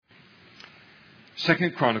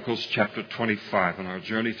2 Chronicles chapter 25 on our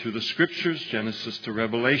journey through the Scriptures, Genesis to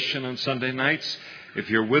Revelation on Sunday nights. If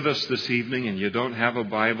you're with us this evening and you don't have a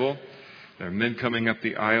Bible, there are men coming up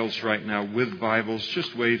the aisles right now with Bibles.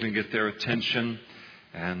 Just wave and get their attention,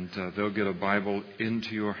 and they'll get a Bible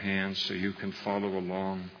into your hands so you can follow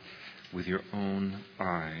along with your own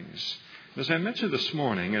eyes. As I mentioned this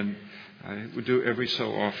morning, and I would do every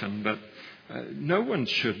so often, but no one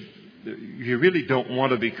should... You really don't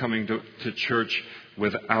want to be coming to church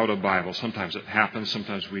without a Bible. Sometimes it happens.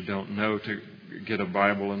 Sometimes we don't know to get a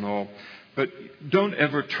Bible and all. But don't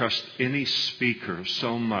ever trust any speaker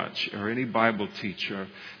so much or any Bible teacher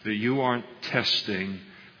that you aren't testing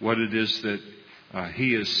what it is that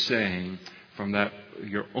he is saying from that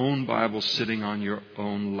your own Bible sitting on your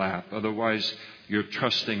own lap. Otherwise, you're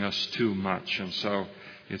trusting us too much. And so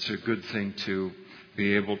it's a good thing to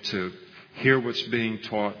be able to hear what's being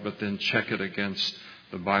taught, but then check it against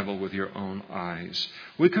the Bible with your own eyes.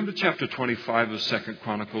 We come to chapter 25 of 2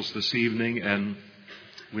 Chronicles this evening, and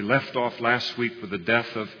we left off last week with the death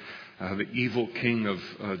of the evil king of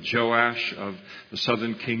Joash of the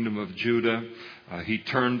southern kingdom of Judah. He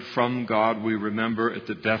turned from God, we remember, at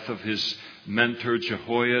the death of his mentor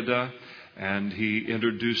Jehoiada, and he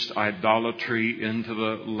introduced idolatry into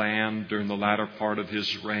the land during the latter part of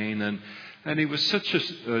his reign. And he was such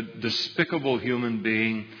a despicable human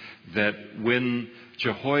being that when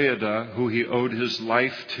Jehoiada, who he owed his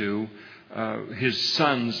life to, his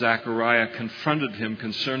son Zechariah confronted him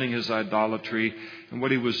concerning his idolatry and what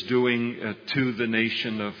he was doing to the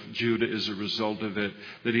nation of Judah as a result of it,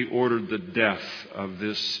 that he ordered the death of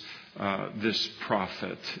this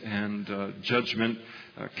prophet. And judgment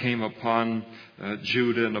came upon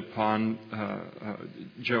Judah and upon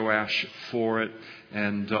Joash for it.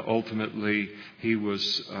 And ultimately he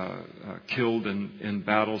was killed in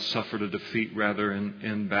battle, suffered a defeat rather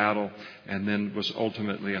in battle, and then was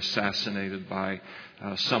ultimately assassinated by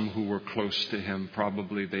some who were close to him.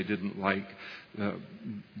 Probably they didn't like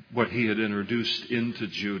what he had introduced into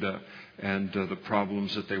Judah and the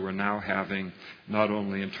problems that they were now having, not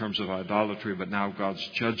only in terms of idolatry, but now God's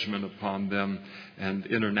judgment upon them and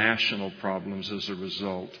international problems as a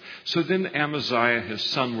result. So then Amaziah, his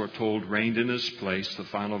son, we're told, reigned in his place, the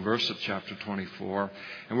final verse of chapter 24.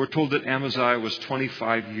 And we're told that Amaziah was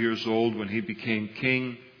 25 years old when he became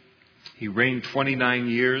king. He reigned 29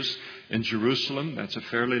 years in Jerusalem. That's a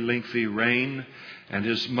fairly lengthy reign. And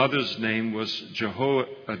his mother's name was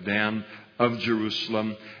Jehoadan of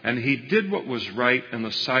Jerusalem. And he did what was right in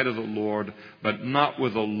the sight of the Lord, but not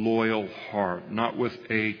with a loyal heart, not with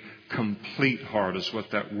a complete heart is what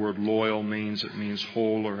that word loyal means. It means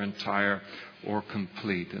whole or entire or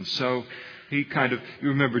complete. And so he you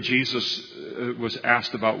remember Jesus was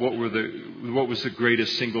asked about what was the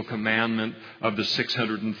greatest single commandment of the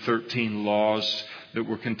 613 laws that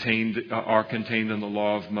are contained in the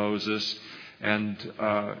law of Moses. And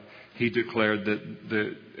he declared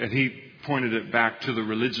and he pointed it back to the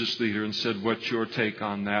religious leader and said, "What's your take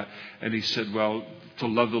on that?" And he said, "Well, to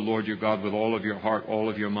love the Lord your God with all of your heart, all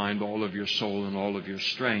of your mind, all of your soul, and all of your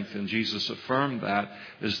strength." And Jesus affirmed that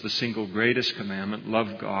as the single greatest commandment.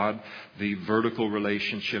 Love God, the vertical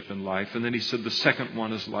relationship in life. And then he said the second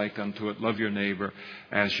one is like unto it. Love your neighbor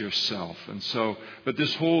as yourself. And so, but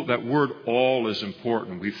that word all is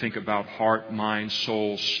important. We think about heart, mind,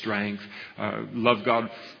 soul, strength. Love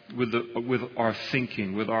God with our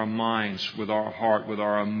thinking, with our minds, with our heart, with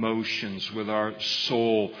our emotions, with our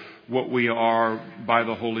soul, what we are by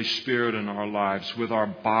the Holy Spirit in our lives, with our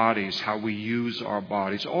bodies, how we use our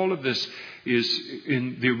bodies. All of this is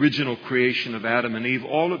in the original creation of Adam and Eve.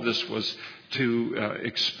 All of this was to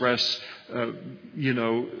express, to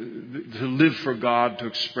live for God, to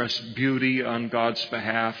express beauty on God's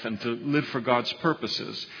behalf, and to live for God's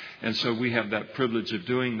purposes. And so we have that privilege of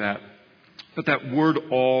doing that. But that word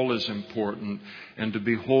all is important, and to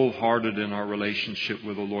be wholehearted in our relationship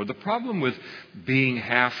with the Lord. The problem with being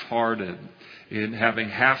half-hearted, in having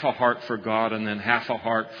half a heart for God and then half a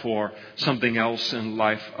heart for something else in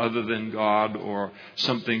life other than God, or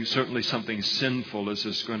certainly something sinful, as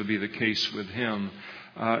is going to be the case with him,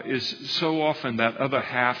 is so often that other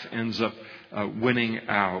half ends up winning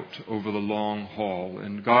out over the long haul.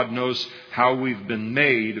 And God knows how we've been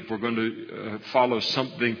made. If we're going to follow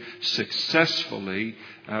something successfully,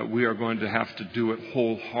 we are going to have to do it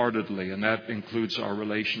wholeheartedly. And that includes our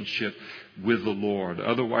relationship with the Lord.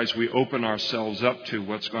 Otherwise, we open ourselves up to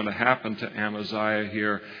what's going to happen to Amaziah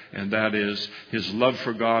here, and that is his love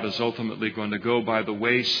for God is ultimately going to go by the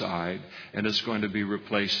wayside, and it's going to be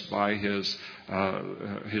replaced by his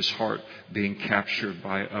heart being captured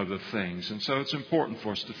by other things. And so it's important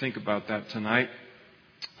for us to think about that tonight.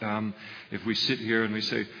 If we sit here and we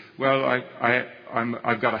say, well,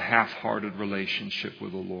 I've got a half-hearted relationship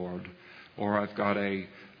with the Lord, or I've got a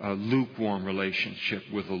lukewarm relationship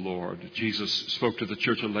with the Lord. Jesus spoke to the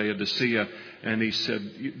church of Laodicea, and he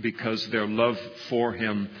said, because their love for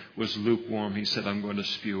him was lukewarm, he said, I'm going to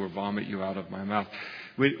spew or vomit you out of my mouth.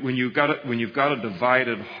 When you've got a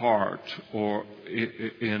divided heart, or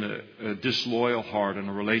in a disloyal heart in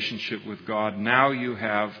a relationship with God, now you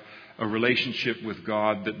have a relationship with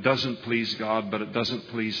God that doesn't please God, but it doesn't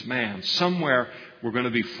please man. Somewhere we're going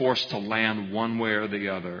to be forced to land one way or the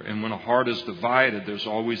other. And when a heart is divided, there's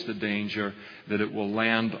always the danger that it will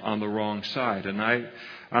land on the wrong side. And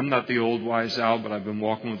I'm not the old wise owl, but I've been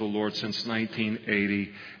walking with the Lord since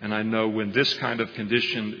 1980. And I know when this kind of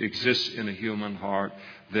condition exists in a human heart,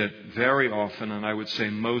 that very often, and I would say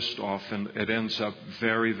most often, it ends up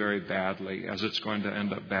very, very badly, as it's going to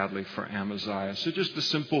end up badly for Amaziah. So just a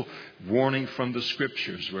simple warning from the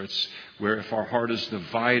Scriptures, where if our heart is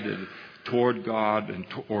divided toward God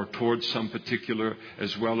or towards some particular,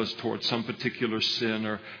 as well as towards some particular sin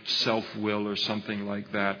or self-will or something like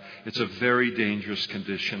that, it's a very dangerous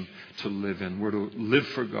condition to live in. We're to live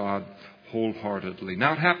for God wholeheartedly.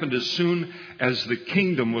 Now it happened as soon as the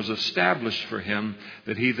kingdom was established for him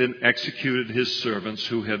that he then executed his servants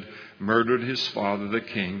who had murdered his father, the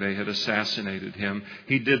king. They had assassinated him.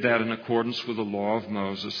 He did that in accordance with the law of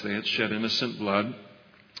Moses. They had shed innocent blood.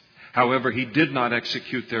 However, he did not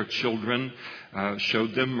execute their children,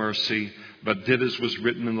 showed them mercy, but did as was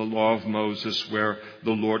written in the law of Moses, where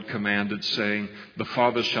the Lord commanded, saying, the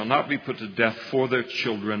fathers shall not be put to death for their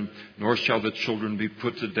children, nor shall the children be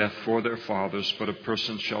put to death for their fathers, but a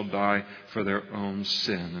person shall die for their own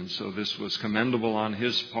sin. And so this was commendable on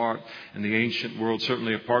his part. In the ancient world,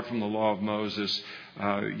 certainly apart from the law of Moses,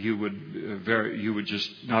 you would just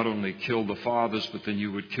not only kill the fathers, but then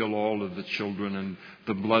you would kill all of the children and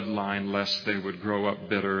the bloodline, lest they would grow up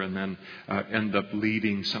bitter and then end up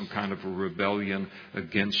leading some kind of a rebellion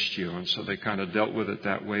against you. And so they kind of dealt with it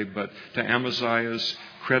that way. But to Amaziah's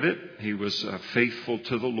credit, he was faithful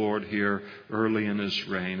to the Lord here early in his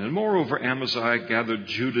reign. And moreover, Amaziah gathered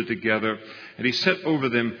Judah together, and he set over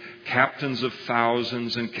them captains of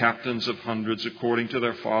thousands and captains of hundreds according to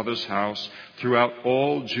their father's house throughout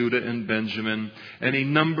all Judah and Benjamin. And he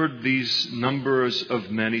numbered these numbers of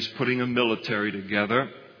men. He's putting a military together.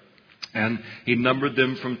 And he numbered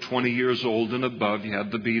them from 20 years old and above. You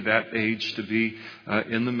had to be that age to be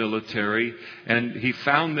in the military. And he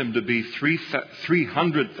found them to be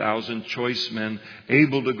 300,000 choice men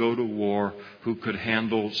able to go to war, who could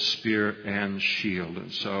handle spear and shield.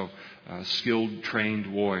 And so skilled,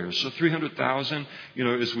 trained warriors. So 300,000,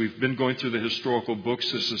 as we've been going through the historical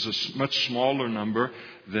books, this is a much smaller number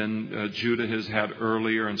than Judah has had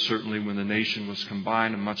earlier, and certainly when the nation was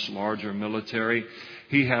combined, a much larger military.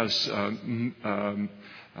 He has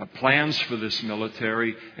plans for this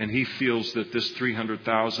military, and he feels that this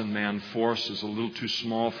 300,000 man force is a little too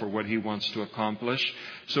small for what he wants to accomplish.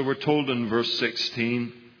 So we're told in verse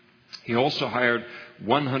 16, he also hired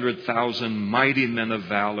 100,000 mighty men of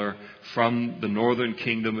valor from the northern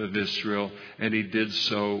kingdom of Israel, and he did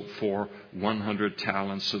so for 100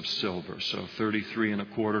 talents of silver. So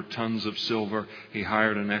 33.25 tons of silver. He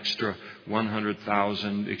hired an extra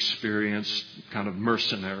 100,000 experienced kind of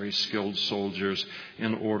mercenary, skilled soldiers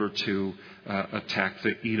in order to attack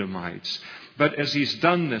the Edomites. But as he's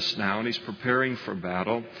done this now, and he's preparing for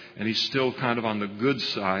battle, and he's still kind of on the good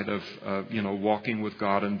side of walking with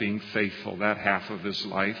God and being faithful, that half of his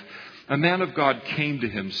life, a man of God came to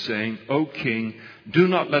him saying, O king, do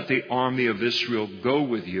not let the army of Israel go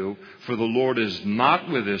with you, for the Lord is not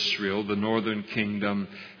with Israel, the northern kingdom,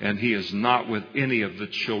 and he is not with any of the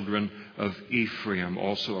children of Ephraim.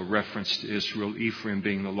 Also a reference to Israel, Ephraim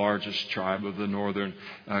being the largest tribe of the northern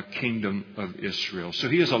kingdom of Israel. So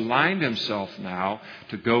he has aligned himself now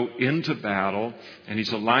to go into battle, and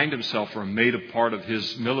he's aligned himself or made a part of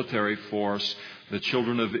his military force, the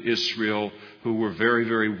children of Israel, who were very,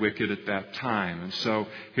 very wicked at that time. And so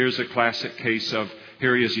here's a classic case of,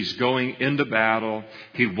 here he is, he's going into battle.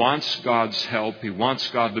 He wants God's help. He wants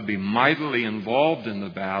God to be mightily involved in the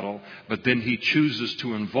battle, but then he chooses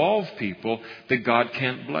to involve people that God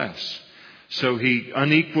can't bless. So he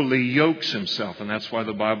unequally yokes himself, and that's why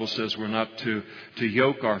the Bible says we're not to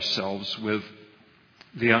yoke ourselves with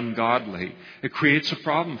the ungodly. It creates a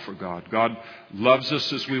problem for God. God loves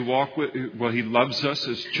us as we walk with, he loves us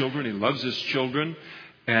as children. He loves his children.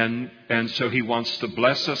 And so he wants to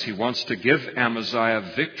bless us. He wants to give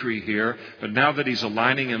Amaziah victory here. But now that he's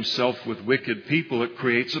aligning himself with wicked people, it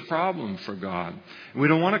creates a problem for God. We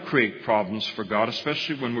don't want to create problems for God,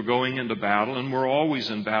 especially when we're going into battle. And we're always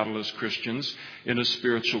in battle as Christians in a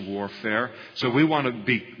spiritual warfare. So we want to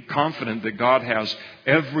be confident that God has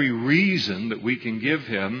every reason that we can give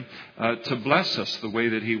him to bless us the way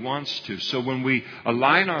that he wants to. So when we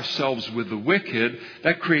align ourselves with the wicked,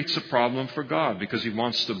 that creates a problem for God, because he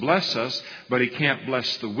wants to bless us, but he can't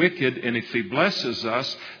bless the wicked. And if he blesses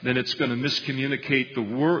us, then it's going to miscommunicate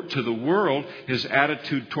to the world his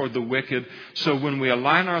attitude toward the wicked. So when we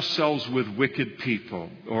align ourselves with wicked people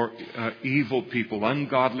or evil people,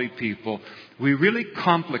 ungodly people, we really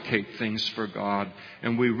complicate things for God,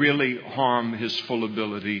 and we really harm his full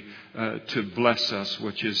ability to bless us,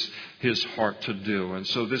 which is his heart to do. And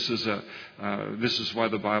so this is why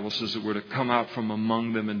the Bible says that we're to come out from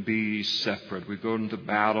among them and be separate. We go into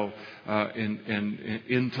battle and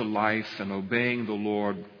into life and obeying the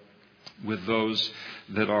Lord with those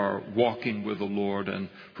that are walking with the Lord and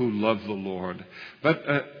who love the Lord. But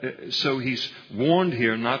so he's warned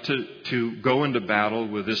here not to go into battle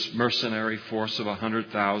with this mercenary force of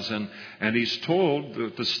 100,000. And he's told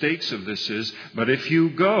that the stakes of this is, but if you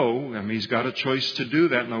go, I mean, he's got a choice to do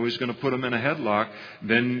that. No, he's going to put him in a headlock.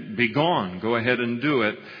 Then be gone. Go ahead and do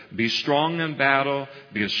it. Be strong in battle.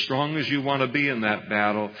 Be as strong as you want to be in that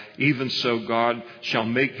battle. Even so, God shall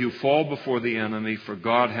make you fall before the enemy, for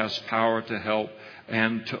God has power to help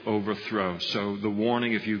and to overthrow. So the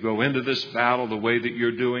warning, if you go into this battle the way that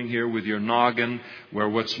you're doing here with your noggin, where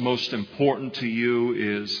what's most important to you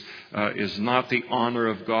is not the honor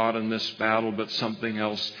of God in this battle, but something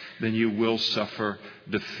else, then you will suffer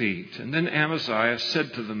defeat. And then Amaziah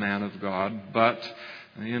said to the man of God, but,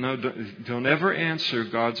 don't ever answer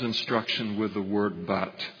God's instruction with the word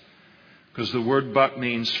but. Because the word but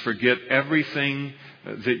means forget everything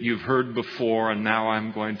that you've heard before, and now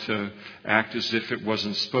I'm going to act as if it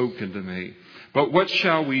wasn't spoken to me. But what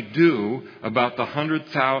shall we do about the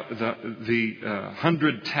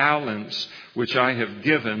 100 talents which I have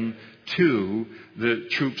given to the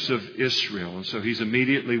troops of Israel? And so he's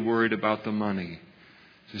immediately worried about the money.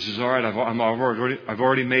 He says, all right, I've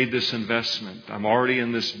already made this investment. I'm already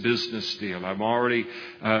in this business deal. I'm already,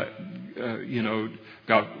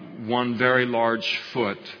 got one very large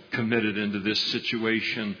foot committed into this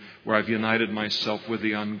situation where I've united myself with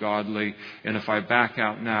the ungodly. And if I back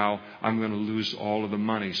out now, I'm going to lose all of the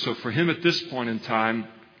money. So for him at this point in time,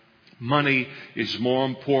 money is more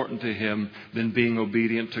important to him than being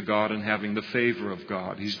obedient to God and having the favor of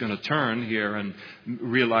God. He's going to turn here and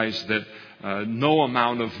realize that no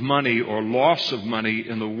amount of money or loss of money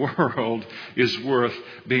in the world is worth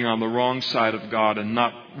being on the wrong side of God and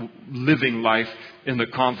not living life in the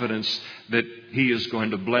confidence that he is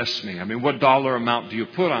going to bless me. I mean, what dollar amount do you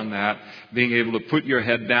put on that? Being able to put your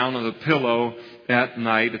head down on the pillow at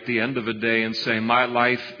night at the end of a day and say, my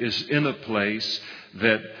life is in a place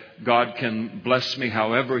that God can bless me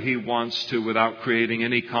however he wants to without creating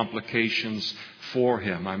any complications for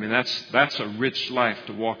him. I mean, that's a rich life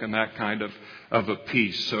to walk in that kind of a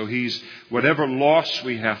peace. So whatever loss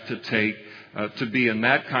we have to take to be in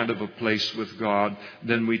that kind of a place with God,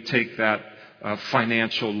 then we take that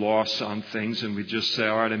financial loss on things and we just say,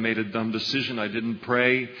 all right, I made a dumb decision. I didn't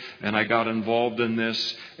pray and I got involved in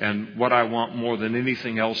this. And what I want more than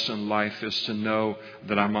anything else in life is to know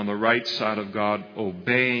that I'm on the right side of God,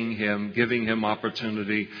 obeying him, giving him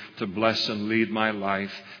opportunity to bless and lead my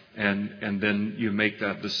life. And then you make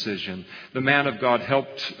that decision. The man of God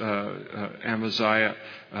helped Amaziah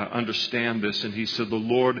understand this. And he said, the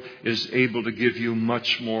Lord is able to give you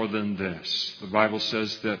much more than this. The Bible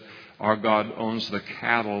says that our God owns the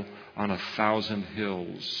cattle on 1,000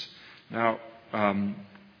 hills. Now,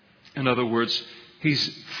 in other words, he's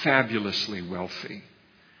fabulously wealthy.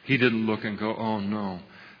 He didn't look and go, oh no,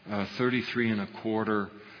 33 and a quarter,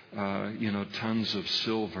 tons of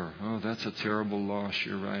silver. Oh, that's a terrible loss.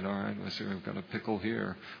 You're right. All right, let's see, we've got a pickle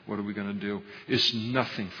here. What are we going to do? It's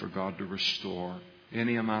nothing for God to restore.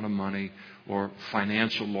 Any amount of money or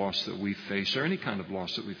financial loss that we face, or any kind of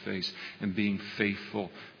loss that we face, and being faithful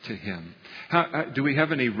to him. Do we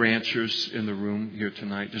have any ranchers in the room here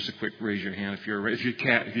tonight? Just a quick raise your hand if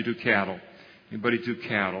you do cattle. Anybody do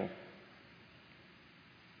cattle?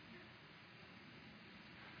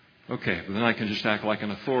 Okay, but then I can just act like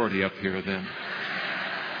an authority up here then.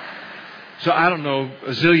 So I don't know,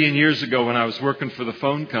 a zillion years ago when I was working for the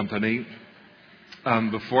phone company,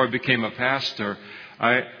 before I became a pastor,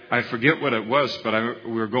 I forget what it was, but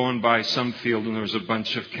we were going by some field and there was a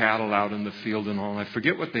bunch of cattle out in the field and all. And I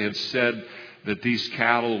forget what they had said that these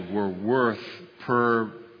cattle were worth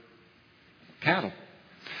per cattle,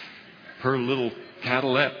 per little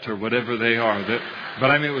cattlette or whatever they are.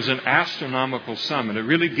 But I mean, it was an astronomical sum, and it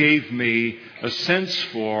really gave me a sense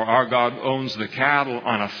for our God owns the cattle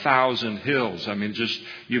on 1,000 hills. I mean, just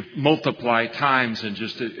you multiply times and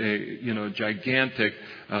just a gigantic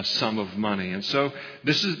sum of money. And so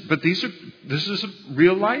this is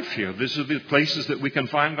real life here. These are the places that we can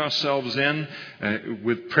find ourselves in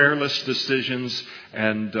with prayerless decisions.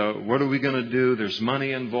 And what are we going to do? There's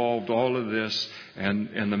money involved, all of this.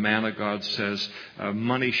 And the man of God says,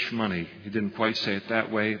 money shmoney. He didn't quite say it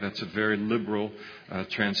that way. That's a very liberal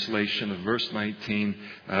translation of verse 19.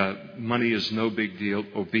 Money is no big deal.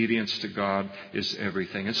 Obedience to God is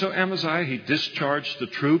everything. And so Amaziah, he discharged the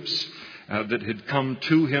troops that had come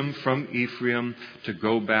to him from Ephraim to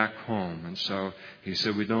go back home. And so he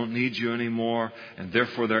said, we don't need you anymore. And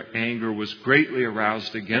therefore their anger was greatly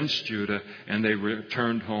aroused against Judah, and they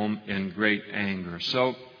returned home in great anger.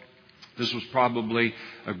 So this was probably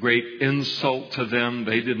a great insult to them.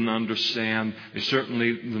 They didn't understand.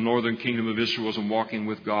 The northern kingdom of Israel wasn't walking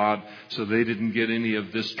with God, so they didn't get any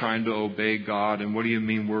of this trying to obey God. And what do you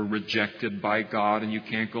mean we're rejected by God and you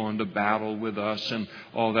can't go into battle with us and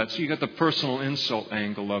all that? So you got the personal insult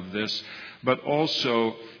angle of this. But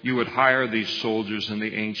also, you would hire these soldiers in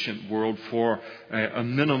the ancient world for a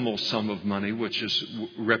minimal sum of money, which is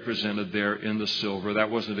represented there in the silver. That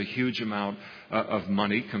wasn't a huge amount of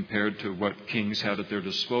money compared to what kings had at their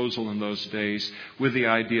disposal in those days, with the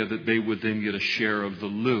idea that they would then get a share of the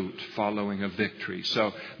loot following a victory.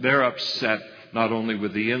 So they're upset not only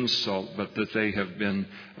with the insult, but that they have been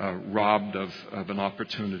robbed of an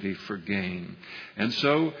opportunity for gain. And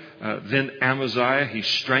so then Amaziah, he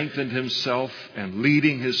strengthened himself, and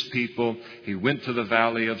leading his people, he went to the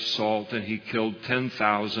Valley of Salt, and he killed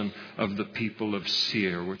 10,000 of the people of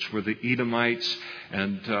Seir, which were the Edomites.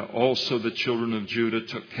 And also the children of Judah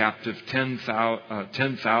took captive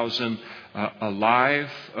 10,000 alive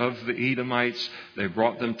of the Edomites. They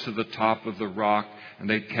brought them to the top of the rock, and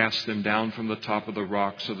they cast them down from the top of the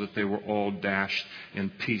rock so that they were all dashed in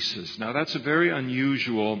pieces. Now that's a very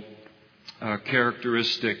unusual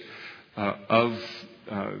characteristic of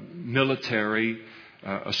military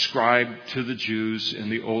ascribed to the Jews in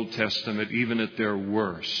the Old Testament, even at their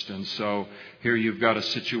worst. And so here you've got a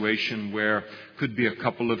situation where could be a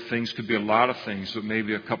couple of things, could be a lot of things, but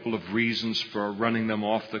maybe a couple of reasons for running them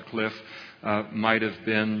off the cliff might have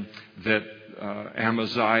been that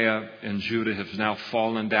Amaziah and Judah have now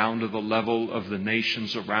fallen down to the level of the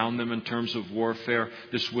nations around them in terms of warfare.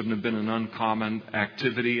 This wouldn't have been an uncommon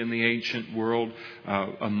activity in the ancient world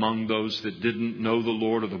among those that didn't know the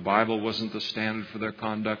Lord, or the Bible wasn't the standard for their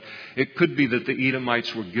conduct. It could be that the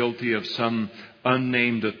Edomites were guilty of some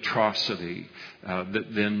unnamed atrocity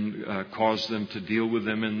that then caused them to deal with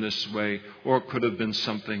them in this way, or it could have been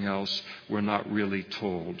something else. We're not really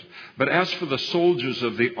told. But as for the soldiers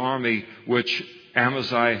of the army which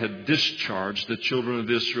Amaziah had discharged, the children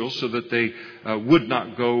of Israel, so that they would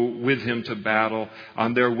not go with him to battle,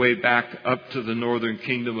 on their way back up to the northern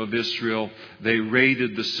kingdom of Israel, they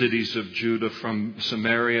raided the cities of Judah from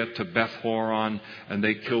Samaria to Beth Horon, and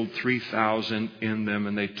they killed 3,000 in them,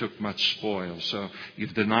 and they took much spoil. So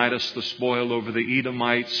you've denied us the spoil over the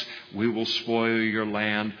Edomites. We will spoil your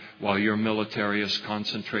land, while your military is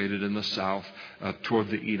concentrated in the south toward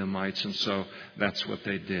the Edomites. And so that's what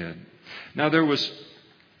they did. Now it was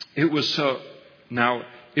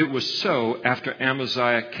so after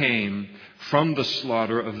Amaziah came from the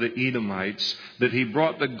slaughter of the Edomites that he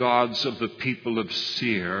brought the gods of the people of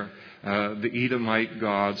Seir, the Edomite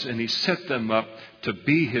gods, and he set them up to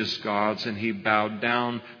be his gods, and he bowed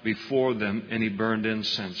down before them, and he burned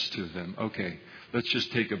incense to them. Okay, let's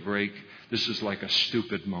just take a break. This is like a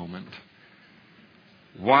stupid moment.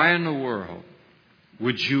 Why in the world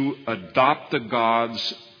would you adopt the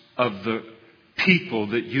gods of the people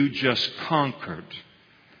that you just conquered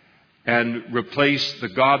and replace the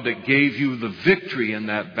God that gave you the victory in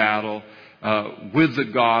that battle with the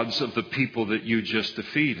gods of the people that you just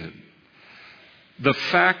defeated? The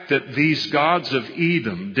fact that these gods of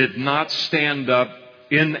Edom did not stand up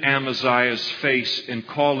in Amaziah's face and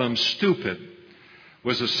call him stupid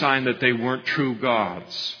was a sign that they weren't true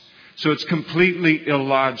gods. So it's completely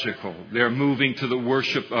illogical. They're moving to the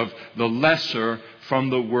worship of the lesser from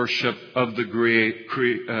the worship of the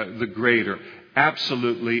greater.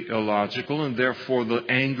 Absolutely illogical, and therefore the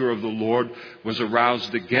anger of the Lord was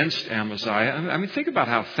aroused against Amaziah. I mean, think about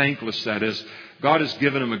how thankless that is. God has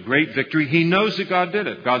given him a great victory. He knows that God did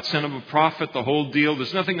it. God sent him a prophet, the whole deal.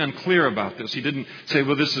 There's nothing unclear about this. He didn't say,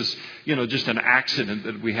 well, this is, just an accident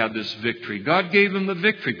that we had this victory. God gave him the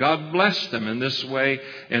victory. God blessed him in this way.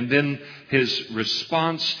 And then his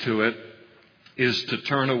response to it is to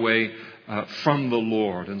turn away from the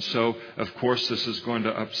Lord. And so, of course, this is going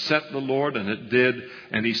to upset the Lord, and it did.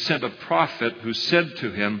 And he sent a prophet who said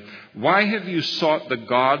to him, "Why have you sought the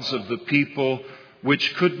gods of the people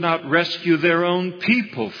which could not rescue their own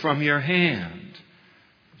people from your hand?"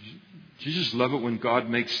 Do you just love it when God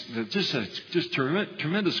makes just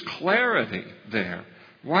tremendous clarity there?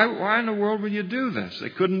 Why in the world would you do this?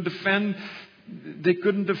 They couldn't defend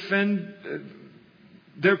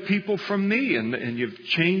their people from me, and you've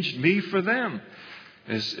changed me for them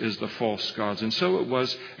as the false gods. And so it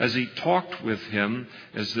was, as he talked with him,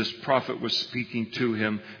 as this prophet was speaking to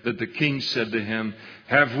him, that the king said to him,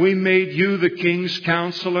 "Have we made you the king's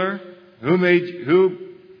counselor? Who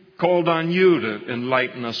called on you to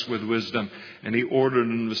enlighten us with wisdom?" And he ordered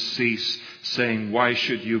him to cease, saying, "Why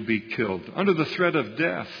should you be killed?" Under the threat of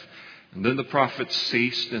death. And then the prophet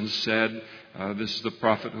ceased and said, this is the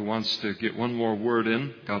prophet who wants to get one more word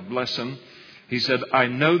in. God bless him. He said, "I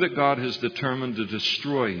know that God has determined to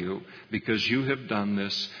destroy you because you have done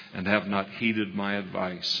this and have not heeded my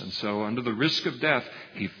advice." And so under the risk of death,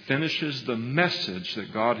 he finishes the message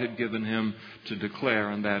that God had given him to declare.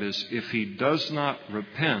 And that is, if he does not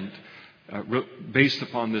repent based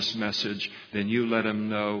upon this message, then you let him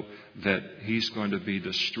know that he's going to be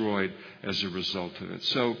destroyed as a result of it.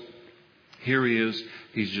 So here he is.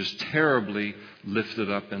 He's just terribly lifted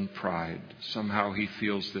up in pride. Somehow he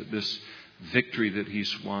feels that this victory that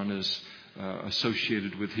he's won is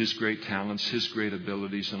associated with his great talents, his great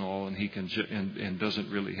abilities and all, and he can and doesn't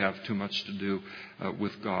really have too much to do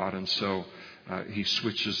with God. And so he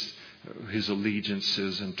switches his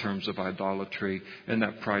allegiances in terms of idolatry, and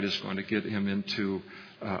that pride is going to get him into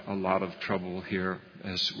a lot of trouble here,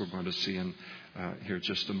 as we're going to see in here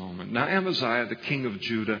just a moment. Now Amaziah, the king of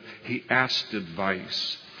Judah, he asked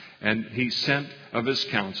advice. And he sent of his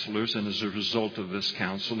counselors, and as a result of this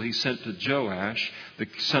counsel, he sent to Joash, the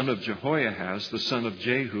son of Jehoahaz, the son of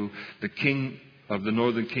Jehu, the king of the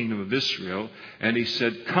northern kingdom of Israel. And he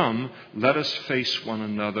said, "Come, let us face one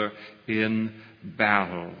another in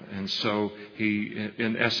battle." And so he,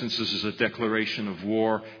 in essence, this is a declaration of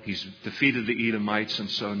war. He's defeated the Edomites, and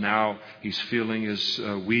so now he's feeling his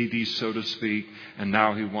Wheaties, so to speak, and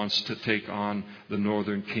now he wants to take on the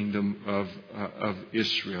northern kingdom of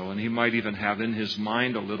Israel. And he might even have in his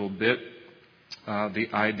mind a little bit the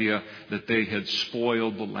idea that they had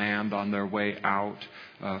spoiled the land on their way out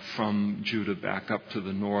from Judah back up to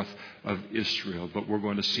the north of Israel. But we're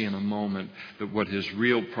going to see in a moment that what his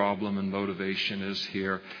real problem and motivation is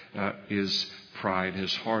here is pride.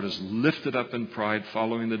 His heart is lifted up in pride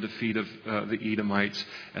following the defeat of the Edomites,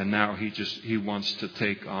 and now he wants to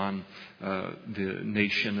take on the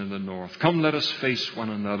nation in the north. "Come, let us face one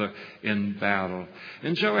another in battle."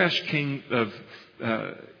 And Joash, king of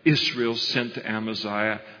Israel, sent to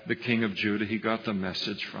Amaziah, the king of Judah. He got the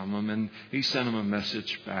message from him, and he sent him a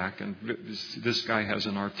message back. And this guy has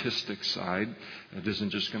an artistic side. It isn't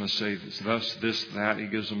just going to say thus, this, that. He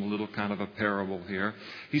gives him a little kind of a parable here.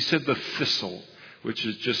 He said the thistle, which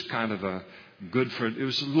is just kind of it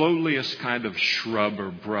was the lowliest kind of shrub or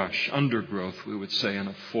brush, undergrowth, we would say, in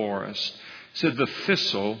a forest. He said the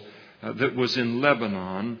thistle that was in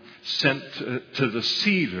Lebanon sent to the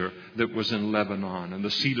cedar that was in Lebanon. And the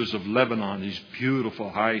cedars of Lebanon, these beautiful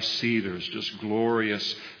high cedars, just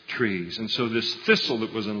glorious trees. And so this thistle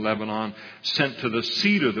that was in Lebanon sent to the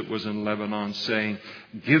cedar that was in Lebanon, saying,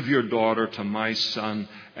 "Give your daughter to my son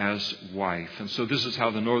as wife." And so this is how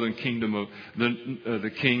the northern kingdom of the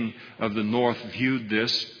king of the north viewed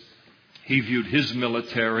this. He viewed his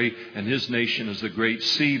military and his nation as the great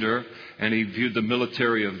cedar, and he viewed the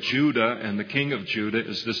military of Judah and the king of Judah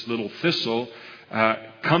as this little thistle,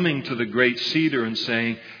 coming to the great cedar and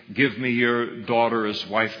saying, "Give me your daughter as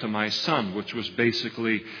wife to my son," which was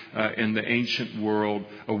basically, in the ancient world,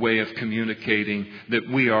 a way of communicating that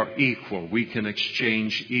we are equal. We can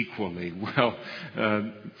exchange equally. Well,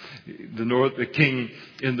 the king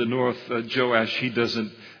in the north, Joash, he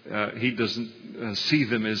doesn't see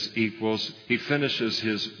them as equals. He finishes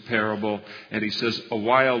his parable and he says, "A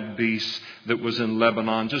wild beast that was in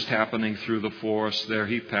Lebanon, just happening through the forest there,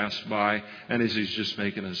 he passed by, and as he's just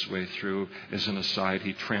making his way through, as an aside,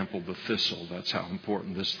 he trampled the thistle." That's how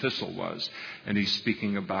important this thistle was. And he's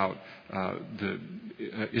speaking about the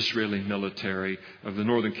Israeli military of the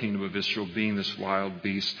northern kingdom of Israel being this wild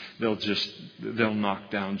beast. They'll knock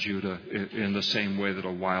down Judah in the same way that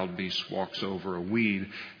a wild beast walks over a weed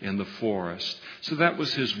in the forest. So that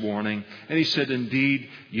was his warning. And he said, indeed,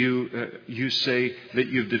 you say that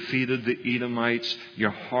you've defeated the Edomites.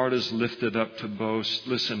 Your heart is lifted up to boast.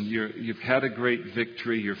 Listen, you've had a great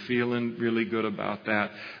victory. You're feeling really good about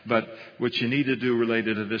that. But what you need to do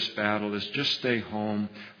related to this battle is just stay home.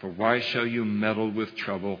 For why shall you meddle with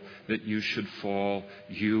trouble that you should fall,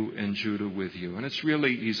 you and Judah with you? And it's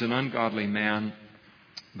really, he's an ungodly man.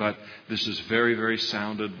 But this is very, very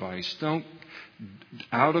sound advice.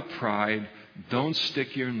 Out of pride, don't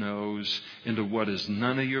stick your nose into what is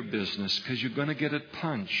none of your business, because you're going to get it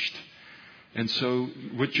punched. And so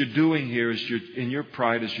what you're doing here is in your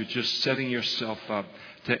pride is you're just setting yourself up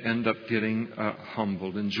to end up getting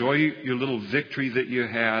humbled. Enjoy your little victory that you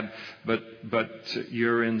had, but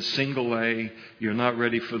you're in single A. You're not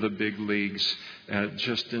ready for the big leagues.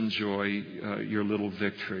 Just enjoy your little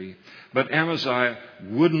victory. But Amaziah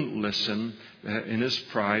wouldn't listen in his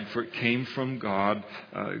pride, for it came from God.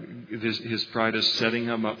 His pride is setting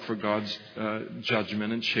him up for God's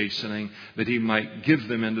judgment and chastening, that he might give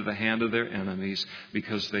them into the hand of their enemies,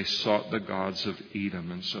 because they sought the gods of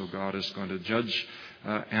Edom. And so God is going to judge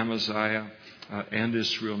Amaziah and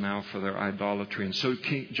Israel now for their idolatry. And so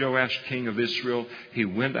Joash, king of Israel, he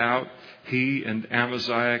went out. He and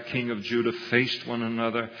Amaziah, king of Judah, faced one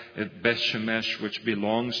another at Beth-shemesh, which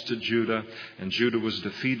belongs to Judah. And Judah was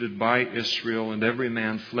defeated by Israel, and every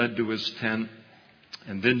man fled to his tent.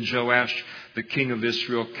 And then Joash, the king of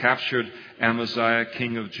Israel, captured Amaziah,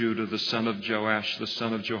 king of Judah, the son of Joash, the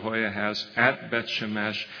son of Jehoahaz, at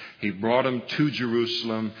Beth-shemesh. He brought him to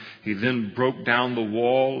Jerusalem. He then broke down the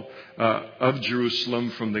wall of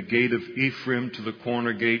Jerusalem from the gate of Ephraim to the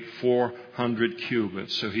corner gate, 400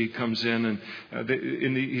 cubits. So he comes in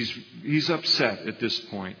and he's upset at this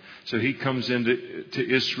point. So he comes into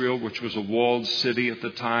Israel, which was a walled city at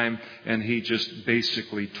the time, and he just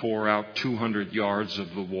basically tore out 200 yards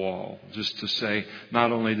of the wall, just to say,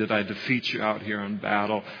 not only did I defeat you out here in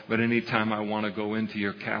battle, but anytime I want to go into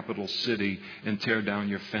your capital city and tear down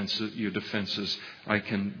your defenses, I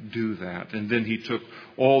can do that. And then he took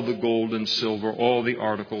all the gold and silver, all the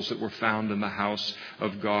articles that were found in the house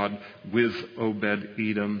of God with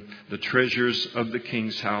Obed-Edom, the treasures of the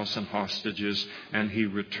king's house and hostages, and he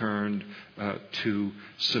returned to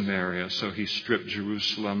Samaria. So he stripped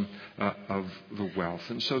Jerusalem of the wealth.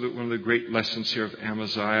 And so that one of the great lessons here of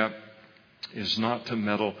Amaziah is not to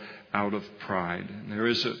meddle out of pride. And there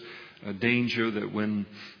is a danger that when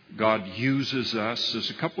God uses us, there's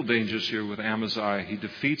a couple dangers here with Amaziah. He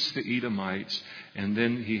defeats the Edomites, and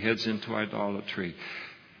then he heads into idolatry.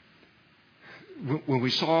 When we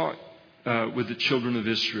saw with the children of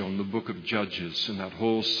Israel in the book of Judges, and that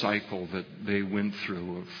whole cycle that they went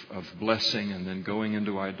through of blessing and then going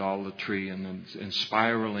into idolatry and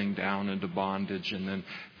spiraling down into bondage and then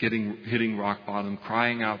hitting rock bottom,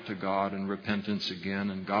 crying out to God in repentance again,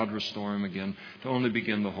 and God restore him again, to only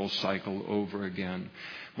begin the whole cycle over again.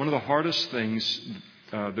 One of the hardest things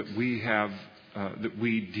that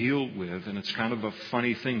we deal with, and it's kind of a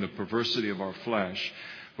funny thing, the perversity of our flesh,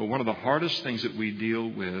 but one of the hardest things that we deal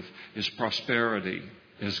with is prosperity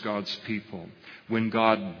as God's people, when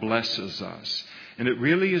God blesses us. And it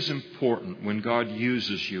really is important when God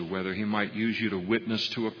uses you, whether he might use you to witness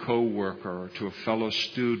to a coworker or to a fellow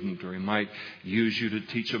student, or he might use you to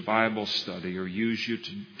teach a Bible study, or use you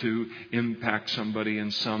to impact somebody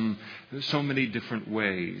in so many different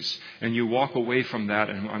ways. And you walk away from that,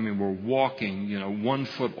 and we're walking, 1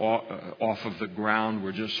 foot off of the ground.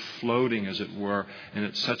 We're just floating, as it were, and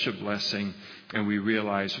it's such a blessing. And we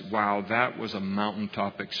realize, wow, that was a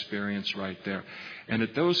mountaintop experience right there. And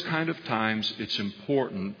at those kind of times, it's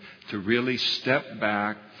important to really step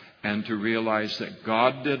back and to realize that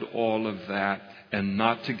God did all of that, and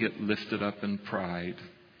not to get lifted up in pride,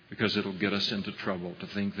 because it'll get us into trouble, to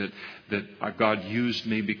think that God used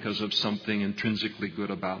me because of something intrinsically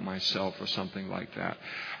good about myself or something like that.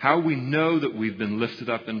 How we know that we've been lifted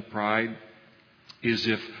up in pride is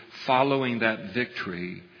if, following that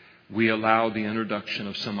victory, we allow the introduction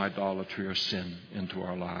of some idolatry or sin into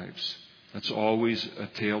our lives. That's always a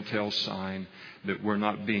telltale sign that we're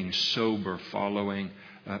not being sober following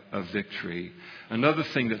a victory. Another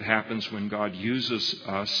thing that happens when God uses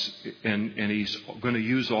us, and he's going to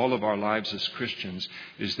use all of our lives as Christians,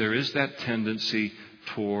 is there is that tendency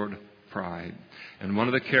toward pride. And one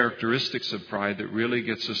of the characteristics of pride that really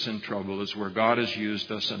gets us in trouble is where God has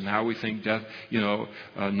used us, and now we think death,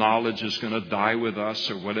 knowledge is going to die with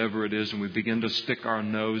us or whatever it is, and we begin to stick our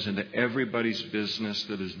nose into everybody's business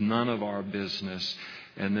that is none of our business.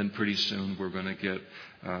 And then pretty soon we're going to get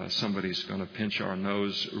somebody's going to pinch our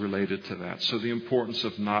nose related to that. So the importance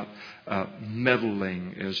of not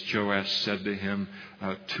meddling, as Joash said to him,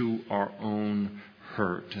 to our own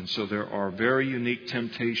hurt. And so there are very unique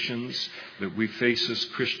temptations that we face as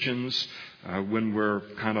Christians when we're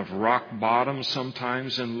kind of rock bottom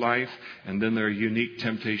sometimes in life. And then there are unique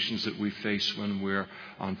temptations that we face when we're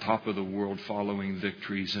on top of the world following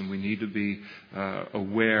victories. And we need to be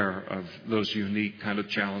aware of those unique kind of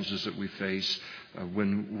challenges that we face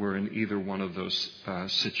when we're in either one of those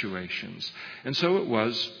situations. And so it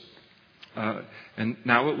was, and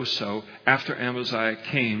now it was so, after Amaziah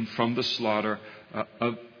came from the slaughter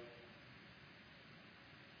of...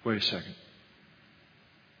 Wait a second.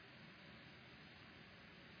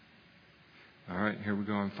 All right, here we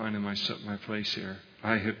go. I'm finding my place here.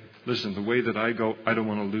 Listen, the way that I go, I don't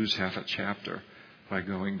want to lose half a chapter by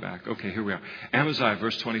going back. Okay, here we are. Amaziah,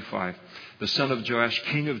 verse 25. The son of Joash,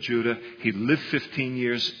 king of Judah. He lived 15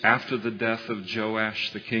 years after the death of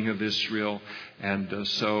Joash, the king of Israel. And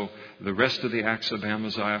so the rest of the acts of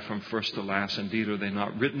Amaziah from first to last, indeed, are they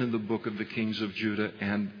not written in the book of the kings of Judah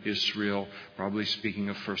and Israel, probably speaking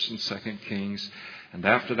of 1st and 2nd Kings. And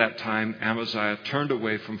after that time, Amaziah turned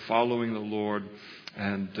away from following the Lord,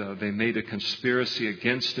 and they made a conspiracy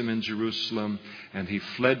against him in Jerusalem, and he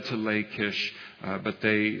fled to Lachish, but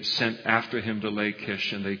they sent after him to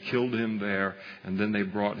Lachish, and they killed him there, and then they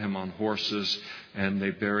brought him on horses, and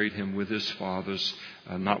they buried him with his fathers,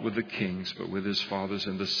 not with the kings, but with his fathers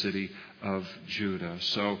in the city of Judah.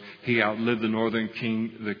 So he outlived the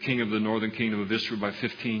king of the northern kingdom of Israel by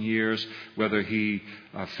 15 years. Whether he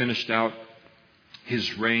finished out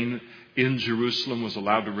his reign in Jerusalem, was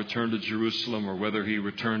allowed to return to Jerusalem, or whether he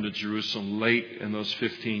returned to Jerusalem late in those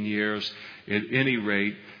 15 years. At any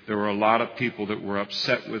rate, there were a lot of people that were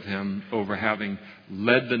upset with him over having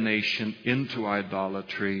led the nation into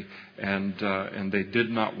idolatry, and they did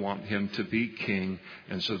not want him to be king,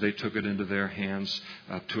 and so they took it into their hands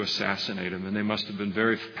to assassinate him. And they must have been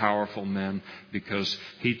very powerful men, because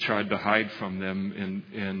he tried to hide from them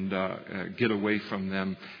and get away from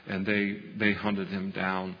them, and they hunted him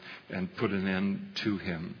down and put an end to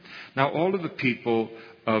him. Now all of the people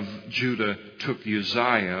of Judah took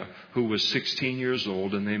Uzziah, who was 16 years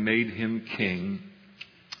old, and they made him king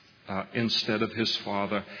instead of his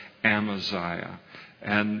father Amaziah.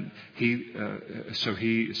 And he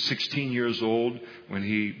 16 years old when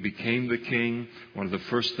he became the king. One of the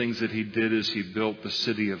first things that he did is he built the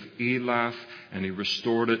city of Elath, and he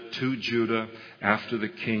restored it to Judah after the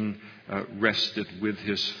king rested with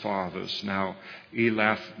his fathers. Now,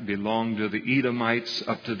 Elath belonged to the Edomites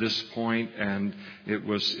up to this point, and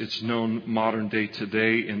it's known modern day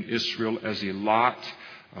today in Israel as Elat,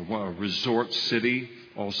 a resort city,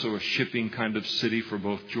 also a shipping kind of city for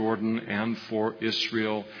both Jordan and for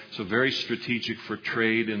Israel. So very strategic for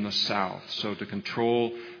trade in the south. So to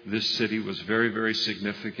control this city was very, very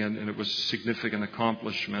significant, and it was a significant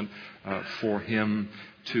accomplishment for him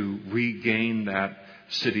to regain that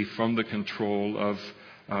city from the control of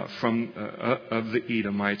the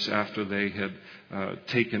Edomites after they had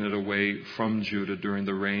taken it away from Judah during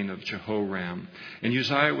the reign of Jehoram. And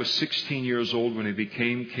Uzziah was 16 years old when he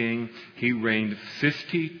became king. He reigned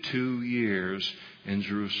 52 years in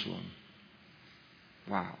Jerusalem.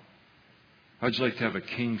 Wow. How'd you like to have a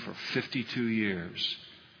king for 52 years?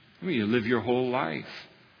 I mean, you live your whole life.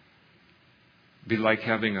 It'd be like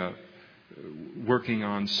working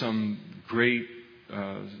on some great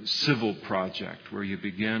civil project where you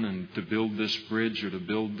begin and to build this bridge or to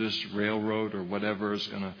build this railroad or whatever is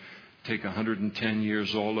going to take 110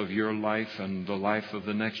 years, all of your life and the life of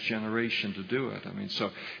the next generation to do it. I mean, so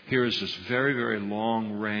here is this very, very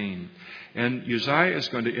long reign. And Uzziah is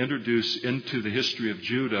going to introduce into the history of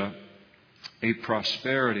Judah a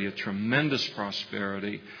prosperity, a tremendous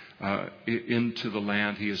prosperity into the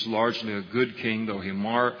land. He is largely a good king, though he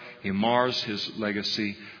mars his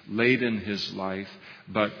legacy late in his life.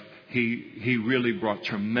 But he really brought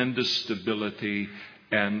tremendous stability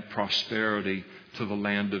and prosperity to the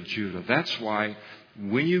land of Judah. That's why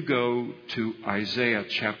when you go to Isaiah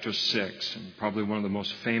chapter 6, and probably one of the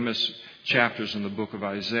most famous chapters in the book of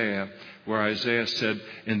Isaiah, where Isaiah said,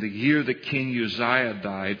 "In the year that King Uzziah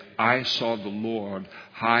died, I saw the Lord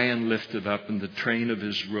high and lifted up, and the train of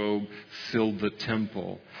his robe filled the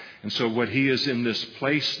temple." And so what he is in this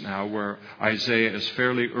place now, where Isaiah is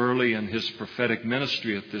fairly early in his prophetic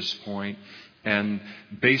ministry at this point, and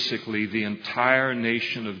basically the entire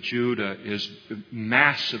nation of Judah is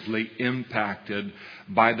massively impacted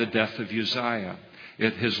by the death of Uzziah.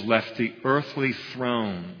 It has left the earthly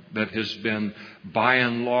throne that has been by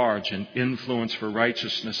and large an influence for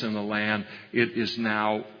righteousness in the land. It is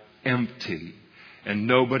now empty. And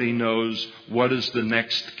nobody knows what is the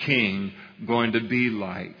next king going to be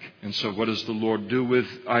like. And so what does the Lord do with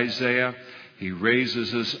Isaiah? He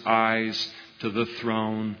raises his eyes to the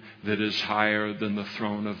throne that is higher than the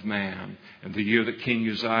throne of man. And the year that King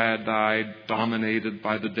Uzziah died, dominated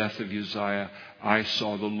by the death of Uzziah, I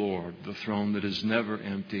saw the Lord, the throne that is never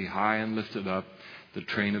empty, high and lifted up, the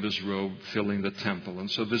train of his robe filling the temple.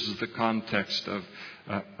 And so this is the context of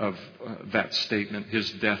that statement,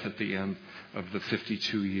 his death at the end of the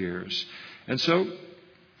 52 years. And so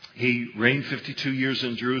he reigned 52 years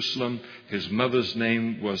in Jerusalem. His mother's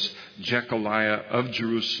name was Jechaliah of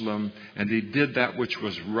Jerusalem. And he did that which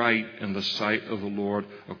was right in the sight of the Lord,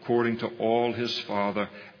 according to all his father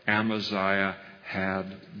Amaziah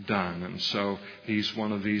had done. And so he's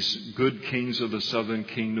one of these good kings of the southern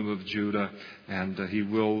kingdom of Judah. And he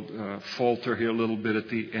will falter here a little bit at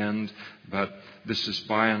the end. But this is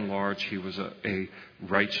by and large, he was a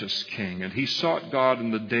righteous king. And he sought God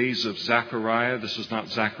in the days of Zechariah. This is not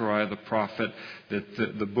Zechariah the prophet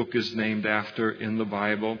that the book is named after in the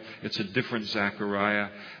Bible. It's a different Zechariah.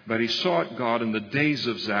 But he sought God in the days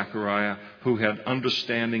of Zechariah, who had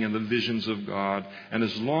understanding in the visions of God. And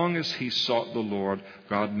as long as he sought the Lord,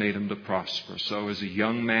 God made him to prosper. So as a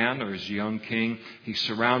young man or as a young king, he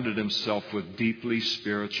surrounded himself with deeply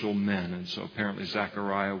spiritual men. And so apparently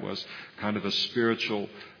Zechariah was kind of a spiritual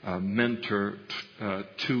mentor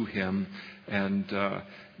to him, and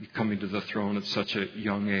coming to the throne at such a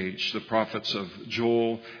young age. The prophets of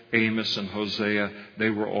Joel, Amos, and Hosea, they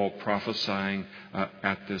were all prophesying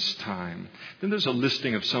at this time. Then there's a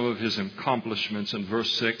listing of some of his accomplishments in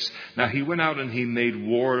verse 6. Now he went out and he made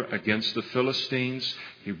war against the Philistines.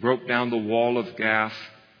 He broke down the wall of Gath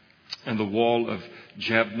and the wall of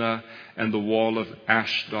Jebna and the wall of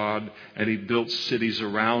Ashdod, and he built cities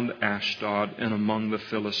around Ashdod and among the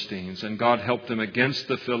Philistines. And God helped him against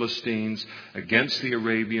the Philistines, against the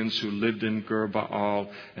Arabians who lived in Gur-Baal,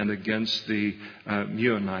 and against the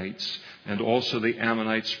Meunites. And also the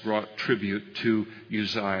Ammonites brought tribute to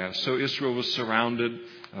Uzziah. So Israel was surrounded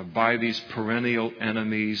by these perennial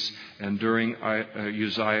enemies, and during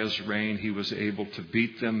Uzziah's reign he was able to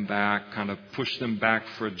beat them back, kind of push them back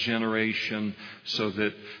for a generation so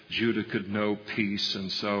that Judah could know peace. And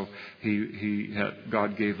so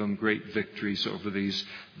God gave him great victories over these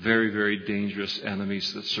very, very dangerous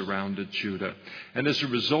enemies that surrounded Judah. And as a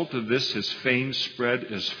result of this, his fame spread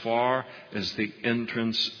as far as the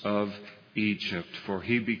entrance of Egypt, for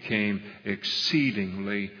he became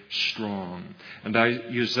exceedingly strong. And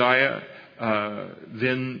Uzziah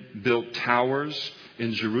then built towers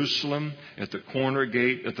in Jerusalem, at the corner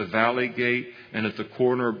gate, at the valley gate, and at the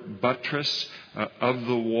corner buttress of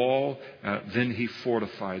the wall. Then he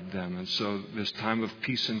fortified them. And so this time of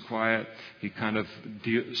peace and quiet, he kind of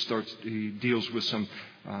deals with some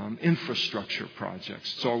infrastructure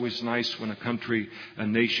projects. It's always nice when a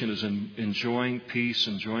nation is enjoying peace,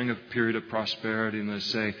 enjoying a period of prosperity, and they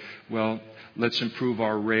say, well, let's improve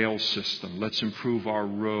our rail system. Let's improve our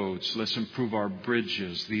roads. Let's improve our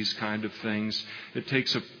bridges, these kind of things. It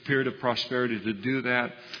takes a period of prosperity to do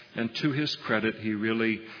that. And to his credit, he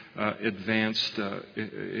really advanced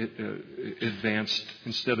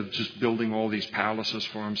instead of just building all these palaces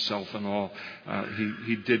for himself and all.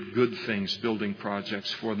 He did good things, building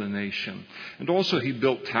projects for the nation. And also he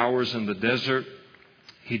built towers in the desert.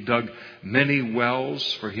 He dug many wells,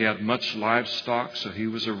 for he had much livestock, so he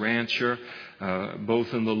was a rancher,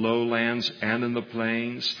 both in the lowlands and in the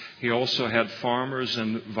plains. He also had farmers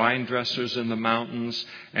and vine dressers in the mountains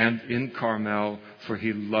and in Carmel, for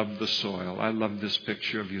he loved the soil. I love this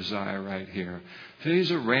picture of Uzziah right here. So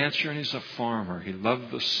he's a rancher and he's a farmer. He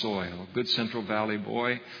loved the soil. Good Central Valley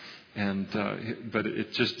boy. But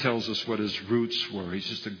it just tells us what his roots were. He's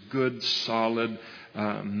just a good, solid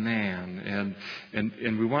man.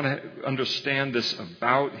 And we want to understand this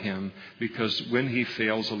about him, because when he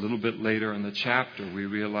fails a little bit later in the chapter, we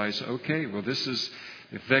realize, okay, well,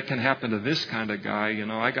 if that can happen to this kind of guy,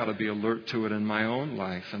 I got to be alert to it in my own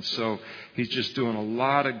life. And so he's just doing a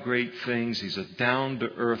lot of great things. He's a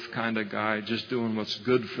down-to-earth kind of guy, just doing what's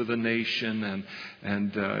good for the nation.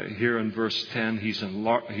 And here in verse 10, he's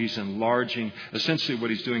enlarging. Essentially what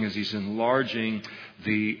he's doing is he's enlarging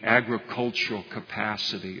the agricultural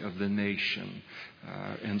capacity of the nation.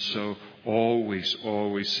 And so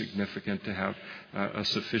always significant to have a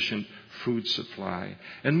sufficient food supply.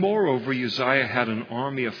 And moreover, Uzziah had an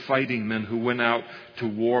army of fighting men who went out to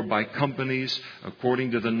war by companies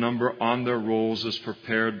according to the number on their rolls as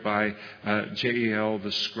prepared by Jael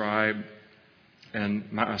the scribe.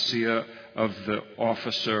 and Maaseiah of the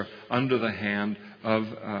officer under the hand of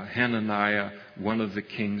Hananiah, one of the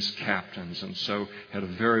king's captains. And so had a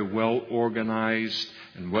very well-organized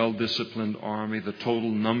and well-disciplined army. The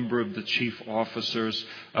total number of the chief officers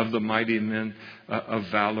of the mighty men of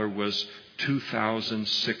valor was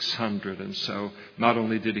 2,600. And so not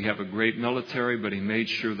only did he have a great military, but he made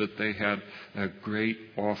sure that they had great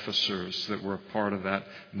officers that were a part of that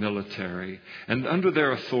military. And under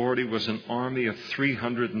their authority was an army of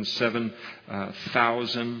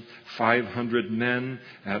 307,500 men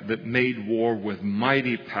that made war with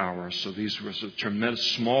mighty power. So these was a tremendous,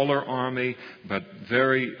 smaller army, but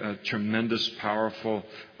very tremendous, powerful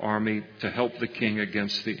army to help the king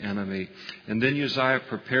against the enemy. And then Uzziah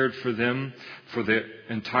prepared for them, for the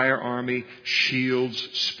entire army, shields,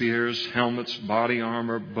 spears, helmets, body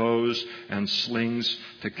armor, bows, and slings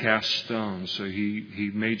to cast stones. So he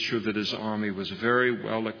made sure that his army was very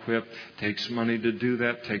well equipped. Takes money to do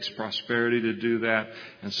that, takes prosperity to do that.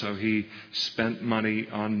 And so he spent money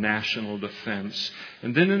on national defense.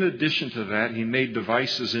 And then in addition to that, he made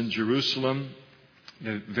devices in Jerusalem.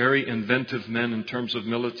 They're very inventive men in terms of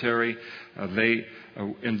military. They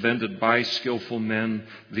invented by skillful men.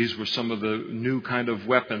 These were some of the new kind of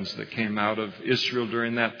weapons that came out of Israel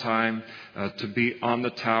during that time, to be on the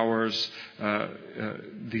towers,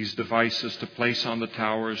 these devices to place on the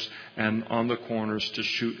towers and on the corners to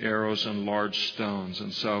shoot arrows and large stones.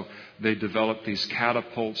 And so they developed these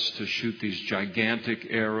catapults to shoot these gigantic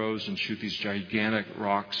arrows and shoot these gigantic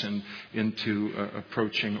rocks into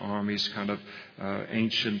approaching armies, kind of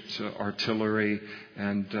ancient artillery.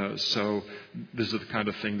 And so this is the kind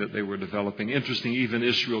of thing that they were developing. Interesting, even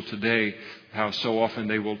Israel today, how so often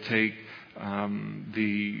they will take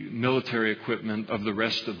the military equipment of the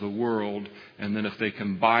rest of the world, and then if they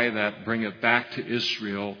can buy that, bring it back to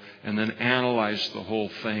Israel, and then analyze the whole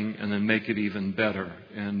thing, and then make it even better,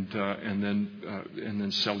 and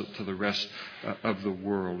then sell it to the rest of the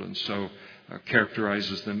world. And so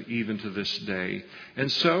characterizes them even to this day.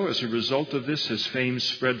 And so, as a result of this, his fame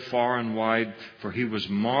spread far and wide, for he was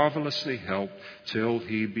marvelously helped till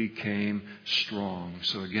he became strong.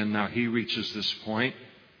 So again, now he reaches this point,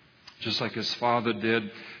 just like his father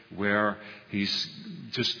did, where he's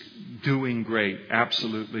just doing great,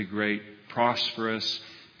 absolutely great, prosperous.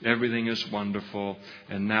 Everything is wonderful.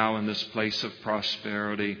 And now in this place of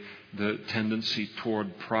prosperity, the tendency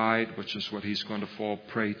toward pride, which is what he's going to fall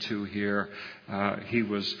prey to here. He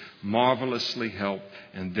was marvelously helped,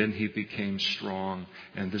 and then he became strong.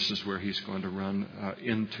 And this is where he's going to run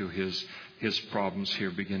into his problems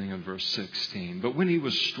here, beginning in verse 16. But when he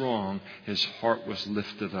was strong, his heart was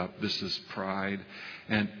lifted up. This is pride.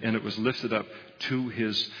 And it was lifted up to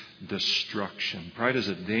his destruction. Pride is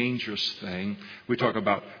a dangerous thing. We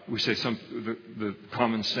say the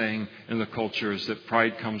common saying in the culture is that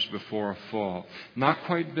pride comes before a fall. Not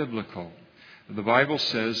quite biblical. The Bible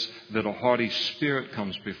says that a haughty spirit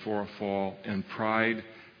comes before a fall, and pride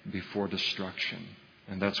before destruction.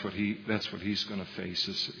 And that's what he's going to face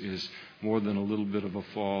is more than a little bit of a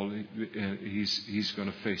fall. He's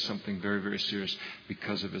going to face something very, very serious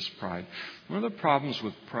because of his pride. One of the problems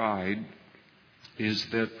with pride is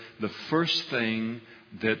that the first thing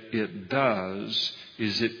that it does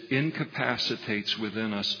is it incapacitates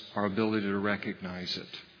within us our ability to recognize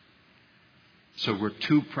it. So we're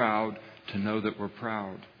too proud to know that we're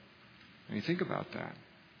proud. And you think about that.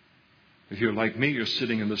 If you're like me, you're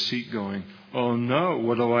sitting in the seat going, oh no,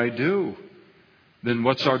 what do I do? Then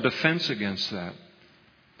what's our defense against that?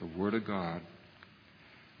 The Word of God.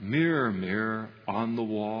 Mirror, mirror on the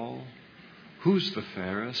wall, who's the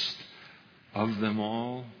fairest of them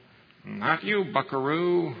all? Not you,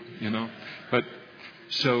 buckaroo, But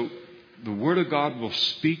so the Word of God will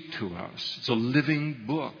speak to us. It's a living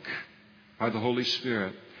book by the Holy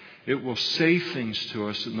Spirit. It will say things to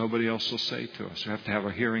us that nobody else will say to us. We have to have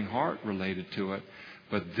a hearing heart related to it.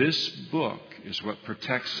 But this book is what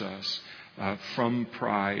protects us from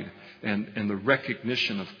pride and the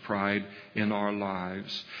recognition of pride in our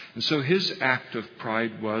lives. And so his act of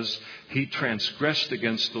pride was he transgressed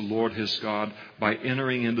against the Lord his God by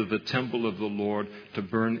entering into the temple of the Lord to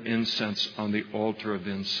burn incense on the altar of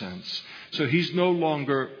incense. So he's no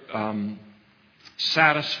longer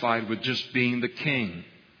satisfied with just being the king.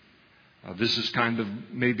 This is kind of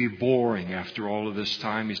maybe boring after all of this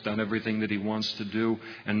time. He's done everything that he wants to do,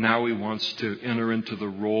 and now he wants to enter into the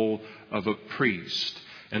role of a priest.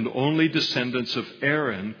 And only descendants of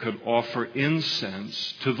Aaron could offer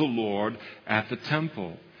incense to the Lord at the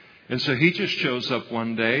temple. And so he just shows up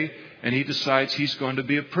one day and he decides he's going to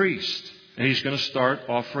be a priest. And he's going to start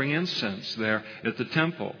offering incense there at the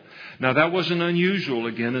temple. Now that wasn't unusual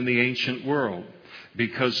again in the ancient world.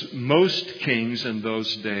 because most kings in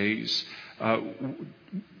those days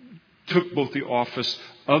took both the office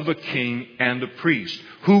of a king and a priest.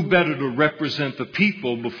 Who better to represent the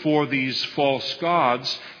people before these false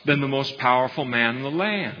gods than the most powerful man in the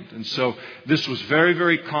land? And so this was very,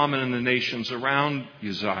 very common in the nations around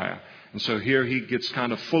Uzziah. And so here he gets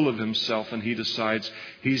kind of full of himself, and he decides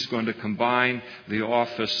he's going to combine the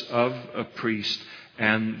office of a priest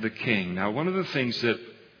and the king. Now, one of the things that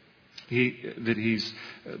he's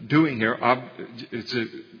doing here, it's a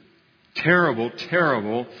terrible,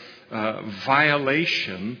 terrible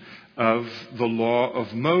violation of the law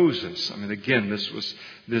of Moses. I mean, again,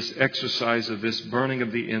 this exercise of this burning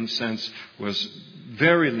of the incense was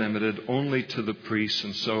very limited only to the priests.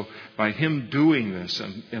 And so by him doing this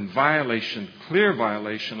in violation, clear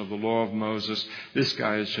violation of the law of Moses, this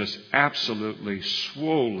guy is just absolutely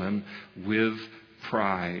swollen with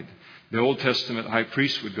pride. The Old Testament high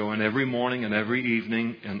priest would go in every morning and every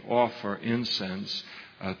evening and offer incense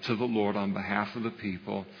to the Lord on behalf of the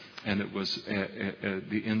people. And it was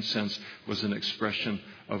the incense was an expression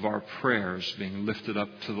of our prayers being lifted up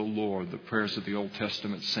to the Lord, the prayers of the Old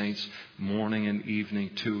Testament saints morning and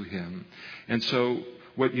evening to him. And so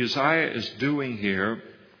what Uzziah is doing here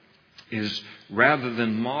is, rather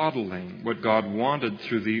than modeling what God wanted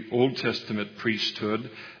through the Old Testament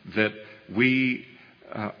priesthood, that we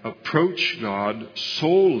approach God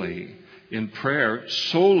solely in prayer,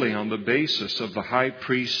 solely on the basis of the high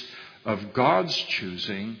priest of God's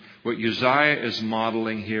choosing, what Uzziah is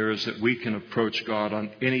modeling here is that we can approach God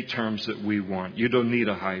on any terms that we want. You don't need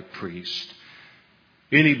a high priest.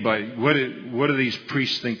 Anybody, what do these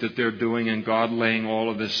priests think that they're doing, and God laying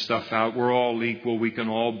all of this stuff out? We're all equal. We can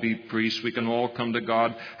all be priests. We can all come to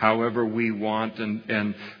God however we want,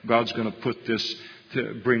 and God's going to put this,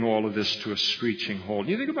 to bring all of this to a screeching halt.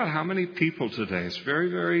 You think about how many people today, it's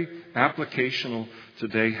very, very applicational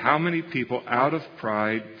today, how many people out of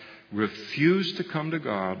pride refuse to come to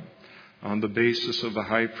God on the basis of the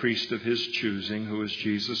high priest of his choosing, who is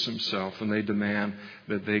Jesus himself, and they demand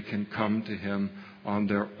that they can come to him on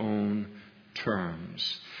their own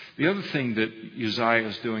terms. The other thing that Uzziah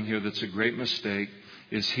is doing here that's a great mistake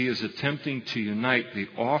is he is attempting to unite the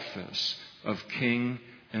office of king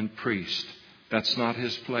and priest. That's not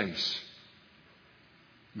his place.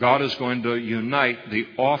 God is going to unite the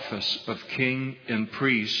office of king and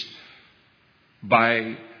priest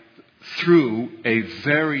through a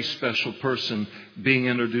very special person being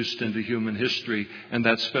introduced into human history, and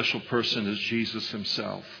that special person is Jesus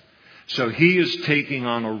himself. So he is taking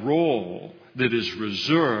on a role that is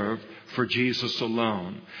reserved for Jesus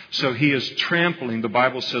alone. So he is trampling. The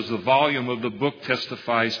Bible says the volume of the book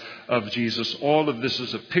testifies of Jesus. All of this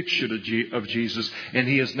is a picture of Jesus, and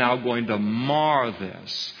he is now going to mar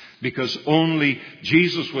this, because only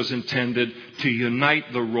Jesus was intended to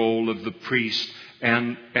unite the role of the priest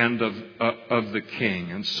and of the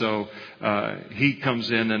king. And so he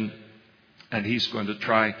comes in and he's going to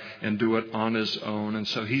try and do it on his own. And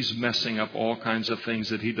so he's messing up all kinds of things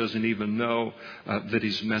that he doesn't even know that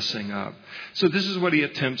he's messing up. So this is what he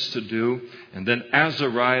attempts to do. And then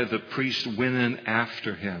Azariah the priest went in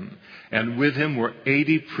after him. And with him were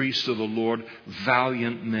 80 priests of the Lord,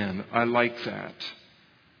 valiant men. I like that.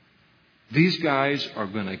 These guys are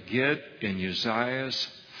going to get in Uzziah's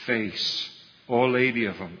face. All 80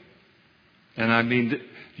 of them. And I mean,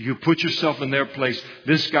 you put yourself in their place.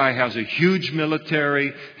 This guy has a huge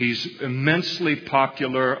military. He's immensely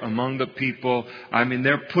popular among the people. I mean,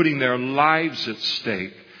 they're putting their lives at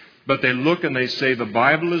stake. But they look and they say, the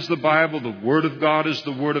Bible is the Bible. The Word of God is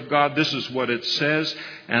the Word of God. This is what it says.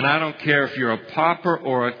 And I don't care if you're a pauper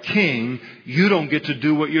or a king. You don't get to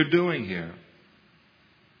do what you're doing here.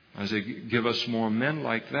 I say, give us more men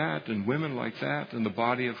like that and women like that in the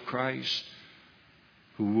body of Christ,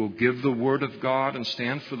 who will give the Word of God and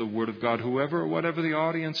stand for the Word of God, whoever or whatever the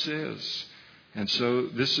audience is. And so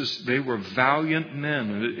they were valiant men,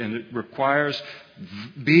 and it requires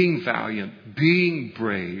being valiant, being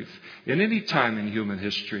brave in any time in human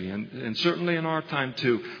history, and certainly in our time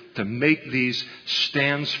too, to make these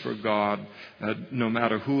stands for God, no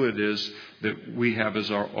matter who it is that we have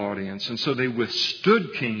as our audience. And so they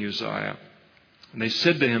withstood King Uzziah. And they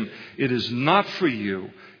said to him, it is not for you,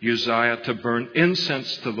 Uzziah, to burn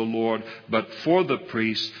incense to the Lord, but for the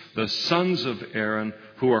priests, the sons of Aaron,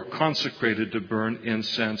 who are consecrated to burn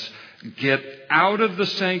incense. Get out of the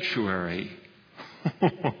sanctuary.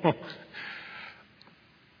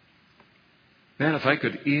 Man, if I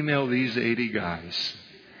could email these 80 guys,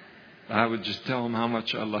 I would just tell them how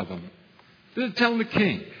much I love them. Tell the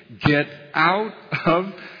king, get out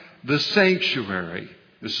of the sanctuary.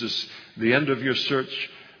 This is the end of your search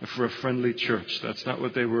for a friendly church. That's not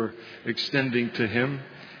what they were extending to him.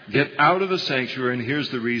 Get out of the sanctuary, and here's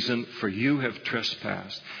the reason: for you have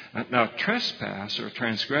trespassed. Now, trespass or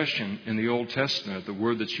transgression in the Old Testament, the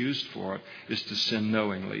word that's used for it, is to sin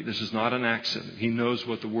knowingly. This is not an accident. He knows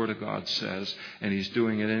what the Word of God says, and he's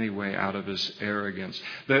doing it anyway out of his arrogance.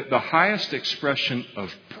 The highest expression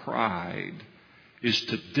of pride is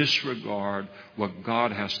to disregard what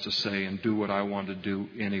God has to say and do what I want to do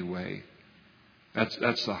anyway.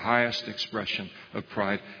 That's the highest expression of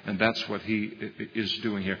pride, and that's what he is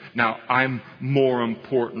doing here. Now, I'm more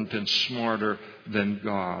important and smarter than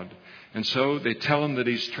God. And so they tell him that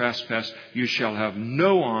he's trespassed. You shall have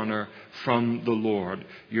no honor from the Lord.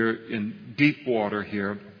 You're in deep water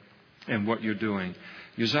here in what you're doing.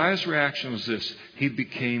 Uzziah's reaction was this: he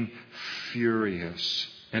became furious,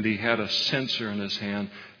 and he had a censer in his hand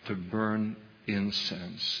to burn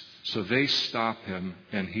incense. So they stop him,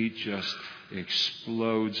 and he just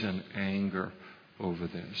explodes in anger over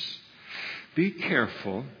this. Be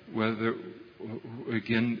careful whether,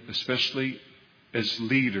 again, especially as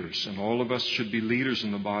leaders, and all of us should be leaders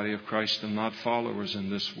in the body of Christ and not followers in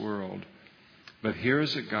this world. But here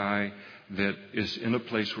is a guy that is in a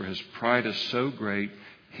place where his pride is so great,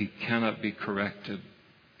 he cannot be corrected,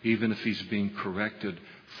 even if he's being corrected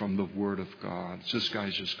from the Word of God. So this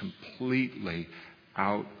guy's just completely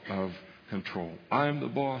out of control. I'm the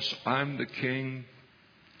boss. I'm the king.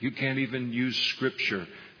 You can't even use Scripture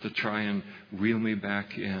to try and reel me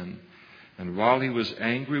back in. And while he was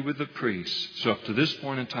angry with the priests, so up to this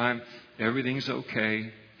point in time, everything's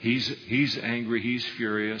okay. He's angry. He's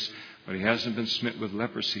furious. But he hasn't been smitten with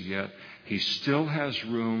leprosy yet. He still has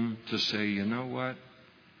room to say, you know what?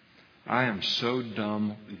 I am so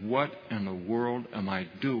dumb. What in the world am I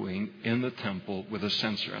doing in the temple with a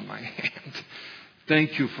censer in my hand?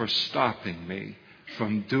 Thank you for stopping me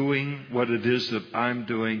from doing what it is that I'm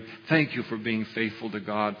doing. Thank you for being faithful to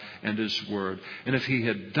God and His Word. And if he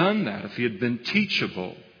had done that, if he had been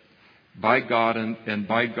teachable by God and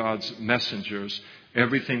by God's messengers,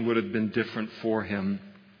 everything would have been different for him.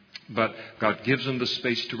 But God gives him the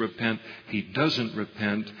space to repent. He doesn't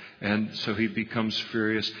repent, and so he becomes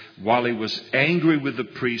furious. While he was angry with the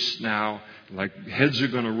priests now, like heads are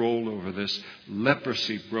going to roll over this,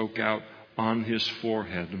 leprosy broke out on his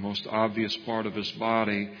forehead, the most obvious part of his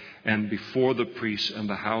body, and before the priests and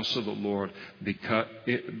the house of the Lord,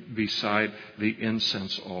 beside the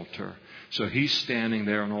incense altar. So he's standing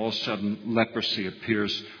there, and all of a sudden leprosy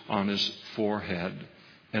appears on his forehead.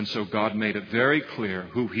 And so God made it very clear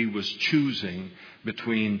who he was choosing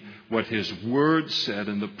between what his word said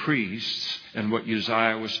and the priests and what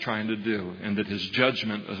Uzziah was trying to do, and that his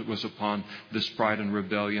judgment was upon this pride and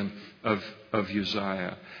rebellion of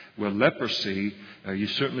Uzziah. Well, leprosy, you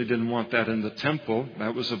certainly didn't want that in the temple.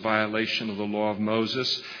 That was a violation of the law of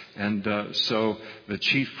Moses. And so the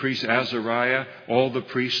chief priest, Azariah, all the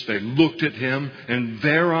priests, they looked at him, and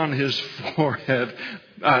there on his forehead,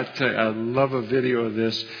 I love a video of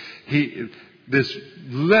this, this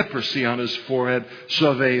leprosy on his forehead.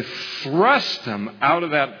 So they thrust him out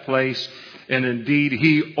of that place. And indeed,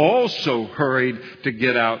 he also hurried to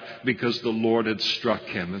get out because the Lord had struck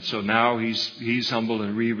him. And so now he's humble,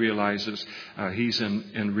 and he realizes he's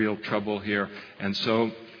in real trouble here. And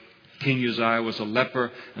so King Uzziah was a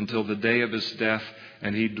leper until the day of his death,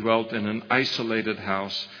 and he dwelt in an isolated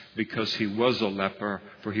house because he was a leper,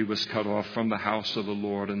 for he was cut off from the house of the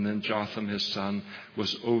Lord. And then Jotham, his son,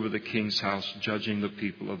 was over the king's house, judging the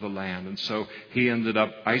people of the land. And so he ended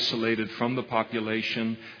up isolated from the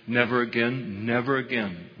population, never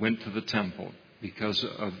again went to the temple because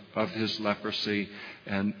of his leprosy.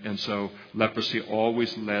 And so leprosy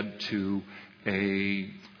always led to a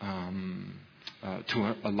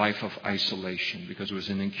life of isolation, because it was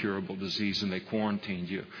an incurable disease, and they quarantined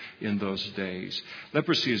you in those days.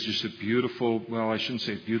 Leprosy is just a beautiful, well, I shouldn't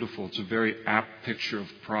say beautiful, it's a very apt picture of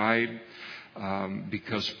pride,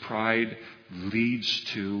 because pride leads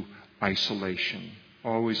to isolation,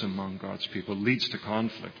 always among God's people. It leads to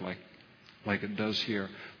conflict like it does here,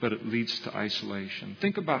 but it leads to isolation.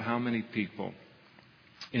 Think about how many people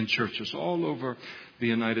in churches all over the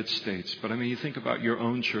United States. But I mean, you think about your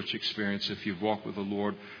own church experience if you've walked with the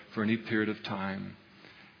Lord for any period of time.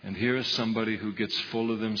 And here is somebody who gets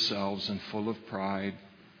full of themselves and full of pride.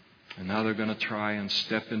 And now they're going to try and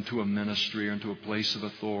step into a ministry or into a place of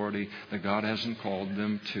authority that God hasn't called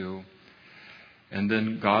them to. And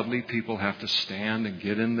then godly people have to stand and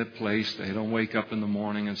get in the place. They don't wake up in the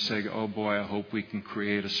morning and say, oh boy, I hope we can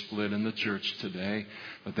create a split in the church today.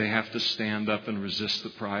 But they have to stand up and resist the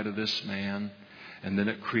pride of this man. And then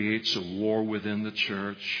it creates a war within the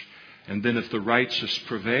church. And then if the righteous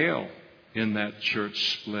prevail, in that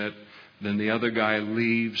church split. Then the other guy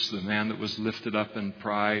leaves, the man that was lifted up in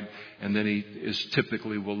pride, and then he is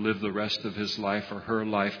typically will live the rest of his life or her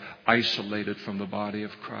life isolated from the body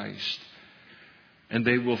of Christ. And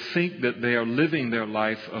they will think that they are living their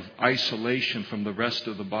life of isolation from the rest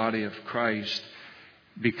of the body of Christ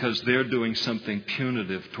because they're doing something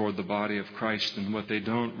punitive toward the body of Christ. And what they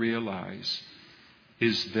don't realize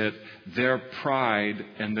is that their pride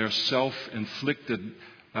and their self-inflicted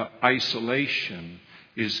isolation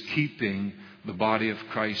is keeping the body of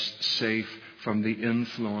Christ safe from the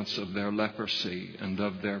influence of their leprosy and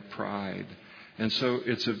of their pride. And so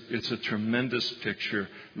it's a tremendous picture.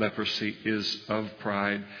 Leprosy is of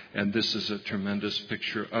pride, and this is a tremendous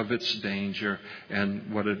picture of its danger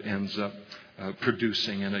and what it ends up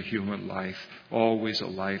producing in a human life, always a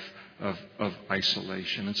life of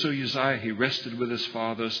isolation. And so Uzziah, he rested with his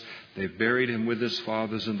fathers. They buried him with his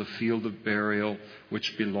fathers in the field of burial,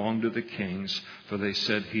 which belonged to the kings, for they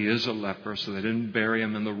said he is a leper. So they didn't bury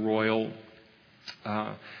him in the royal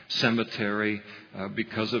cemetery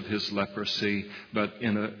because of his leprosy, but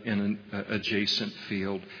in an adjacent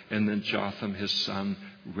field. And then Jotham, his son,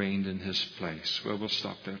 reigned in his place. Well, we'll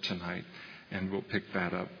stop there tonight, and we'll pick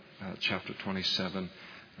that up, chapter 27.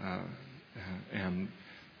 And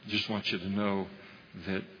just want you to know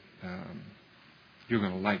that you're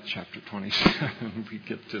going to like chapter 27. We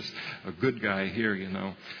get just a good guy here,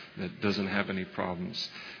 that doesn't have any problems,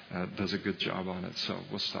 does a good job on it. So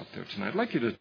we'll stop there tonight. I'd like you to